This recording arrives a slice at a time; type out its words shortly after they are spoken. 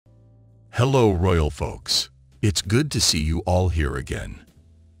Hello, royal folks. It's good to see you all here again.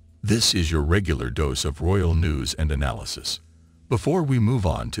 This is your regular dose of royal news and analysis. Before we move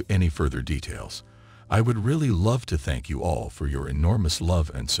on to any further details, I would really love to thank you all for your enormous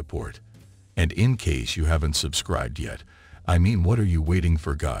love and support. And in case you haven't subscribed yet, what are you waiting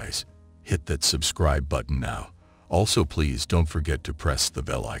for, guys? Hit that subscribe button now. Also, please don't forget to press the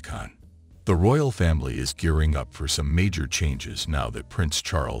bell icon. The royal family is gearing up for some major changes now that Prince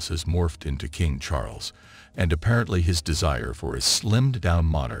Charles has morphed into King Charles, and apparently his desire for a slimmed-down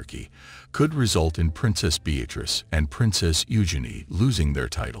monarchy could result in Princess Beatrice and Princess Eugenie losing their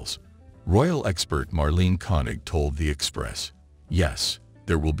titles. Royal expert Marlene Koenig told The Express, "Yes,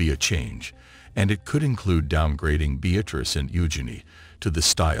 there will be a change, and it could include downgrading Beatrice and Eugenie to the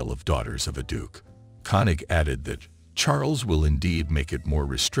style of daughters of a duke." Koenig added that Charles will indeed make it more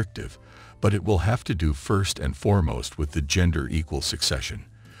restrictive, but it will have to do first and foremost with the gender-equal succession,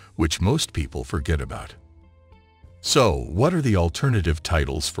 which most people forget about. So, what are the alternative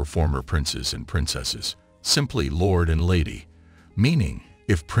titles for former princes and princesses? Simply Lord and Lady, meaning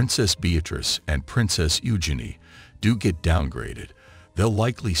if Princess Beatrice and Princess Eugenie do get downgraded, they'll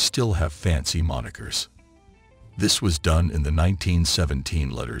likely still have fancy monikers. This was done in the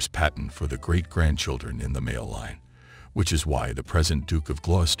 1917 letters patent for the great-grandchildren in the male line, which is why the present Duke of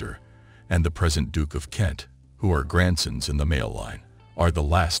Gloucester and the present Duke of Kent, who are grandsons in the male line, are the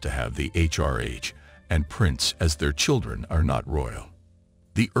last to have the HRH and Prince, as their children are not royal.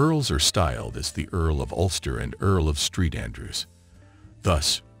 The Earls are styled as the Earl of Ulster and Earl of St Andrews.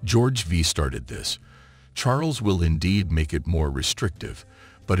 Thus, George V started this. Charles will indeed make it more restrictive,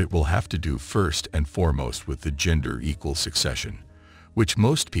 but it will have to do first and foremost with the gender-equal succession, which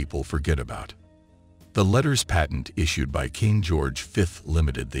most people forget about. The letters patent issued by King George V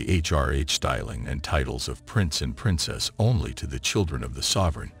limited the HRH styling and titles of Prince and Princess only to the children of the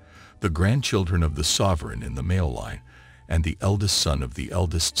sovereign, the grandchildren of the sovereign in the male line, and the eldest son of the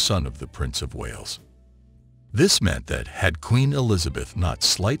eldest son of the Prince of Wales. This meant that had Queen Elizabeth not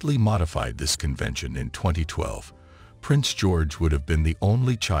slightly modified this convention in 2012, Prince George would have been the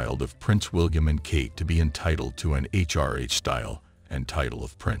only child of Prince William and Kate to be entitled to an HRH style and title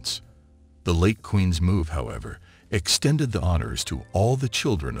of prince. The late Queen's move, however, extended the honors to all the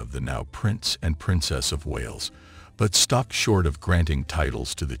children of the now Prince and Princess of Wales, but stopped short of granting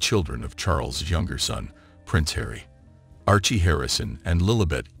titles to the children of Charles' younger son, Prince Harry. Archie Harrison and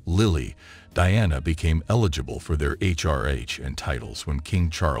Lilibet, Lily, Diana became eligible for their HRH and titles when King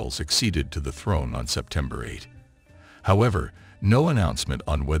Charles acceded to the throne on September 8. However, no announcement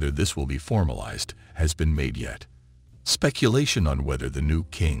on whether this will be formalized has been made yet. Speculation on whether the new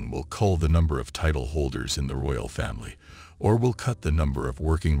king will cull the number of title holders in the royal family or will cut the number of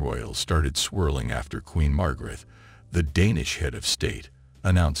working royals started swirling after Queen Margaret, the Danish head of state,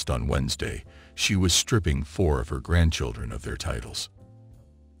 announced on Wednesday she was stripping 4 of her grandchildren of their titles.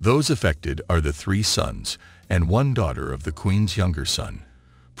 Those affected are the 3 sons and 1 daughter of the Queen's younger son,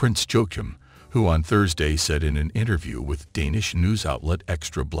 Prince Joachim, who on Thursday said in an interview with Danish news outlet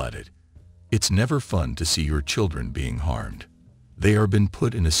Ekstra Bladet, "It's never fun to see your children being harmed. They are been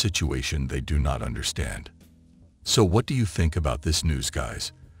put in a situation they do not understand." So what do you think about this news,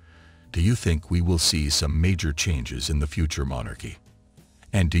 guys? Do you think we will see some major changes in the future monarchy?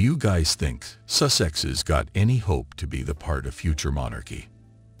 And do you guys think Sussexes got any hope to be the part of future monarchy?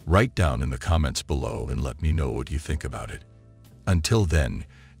 Write down in the comments below and let me know what you think about it. Until then,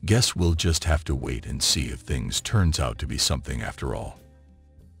 guess we'll just have to wait and see if things turns out to be something after all.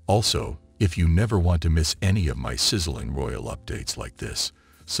 Also, if you never want to miss any of my sizzling royal updates like this,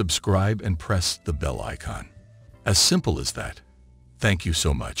 subscribe and press the bell icon. As simple as that. Thank you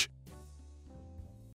so much.